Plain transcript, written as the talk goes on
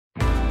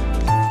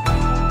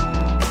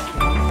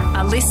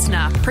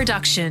listener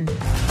production.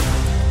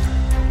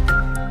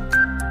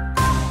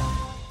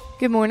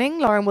 Good morning,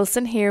 Lauren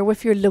Wilson here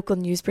with your local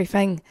news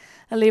briefing.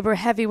 A Labour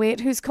heavyweight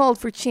who's called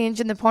for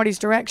change in the party's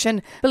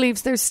direction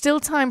believes there's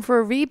still time for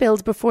a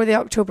rebuild before the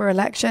October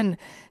election.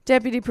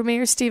 Deputy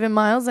Premier Stephen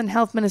Miles and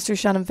Health Minister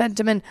Shannon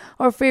Fentiman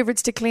are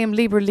favourites to claim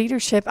Labour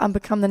leadership and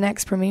become the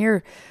next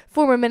Premier.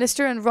 Former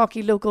Minister and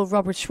Rocky local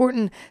Robert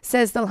Shorten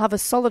says they'll have a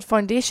solid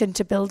foundation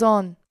to build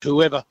on.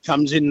 Whoever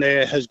comes in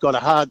there has got a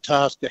hard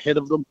task ahead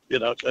of them.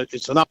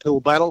 It's an uphill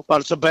battle,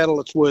 but it's a battle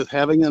that's worth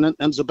having, and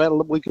it's a battle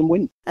that we can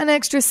win. An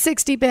extra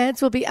 60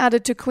 beds will be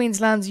added to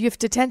Queensland's youth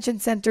detention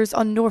centres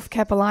on North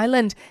Keppel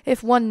Island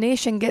if One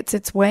Nation gets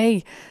its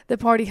way. The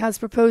party has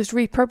proposed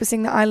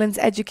repurposing the island's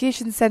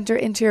education centre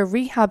into a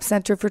rehab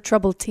centre for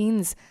troubled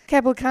teens.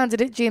 Keppel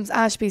candidate James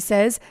Ashby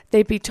says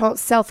they'd be taught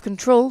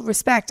self-control,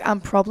 respect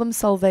and problem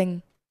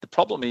solving. The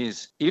problem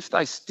is if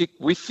they stick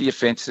with the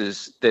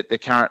offences that they're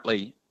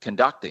currently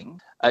conducting,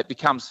 it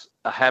becomes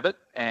a habit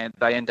and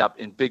they end up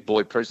in big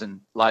boy prison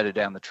later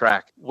down the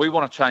track. We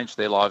want to change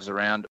their lives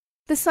around.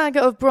 The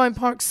saga of Brown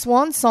Park's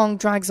swan song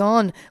drags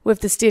on, with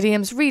the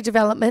stadium's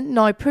redevelopment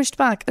now pushed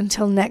back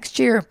until next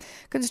year.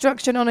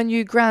 Construction on a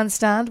new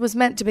grandstand was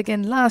meant to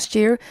begin last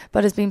year,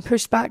 but has been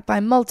pushed back by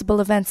multiple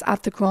events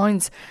at the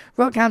grounds.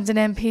 Rockhampton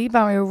MP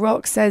Barry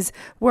O'Rourke says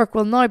work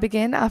will now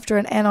begin after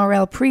an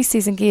NRL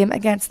pre-season game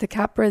against the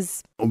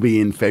Capras. It'll be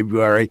in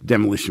February.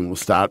 Demolition will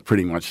start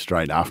pretty much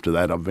straight after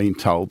that, I've been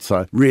told.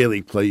 So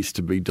really pleased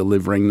to be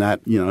delivering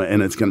that,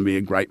 and it's going to be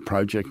a great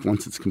project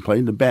once it's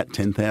completed. About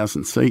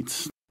 10,000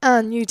 seats.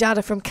 And new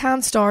data from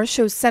CanStar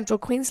shows Central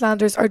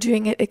Queenslanders are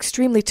doing it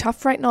extremely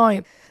tough right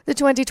now. The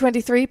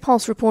 2023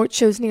 Pulse report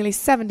shows nearly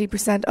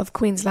 70% of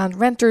Queensland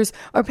renters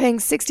are paying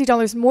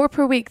 $60 more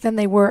per week than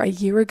they were a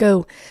year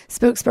ago.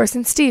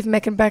 Spokesperson Steve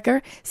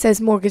Mickenbecker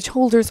says mortgage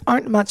holders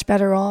aren't much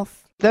better off.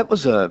 That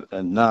was a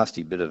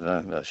nasty bit of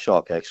a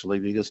shock, actually,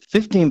 because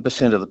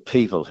 15% of the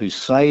people who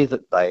say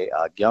that they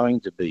are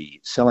going to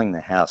be selling their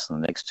house in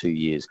the next 2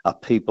 years are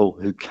people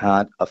who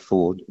can't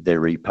afford their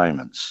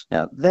repayments.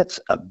 Now,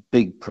 that's a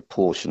big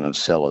proportion of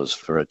sellers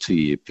for a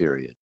 2-year period.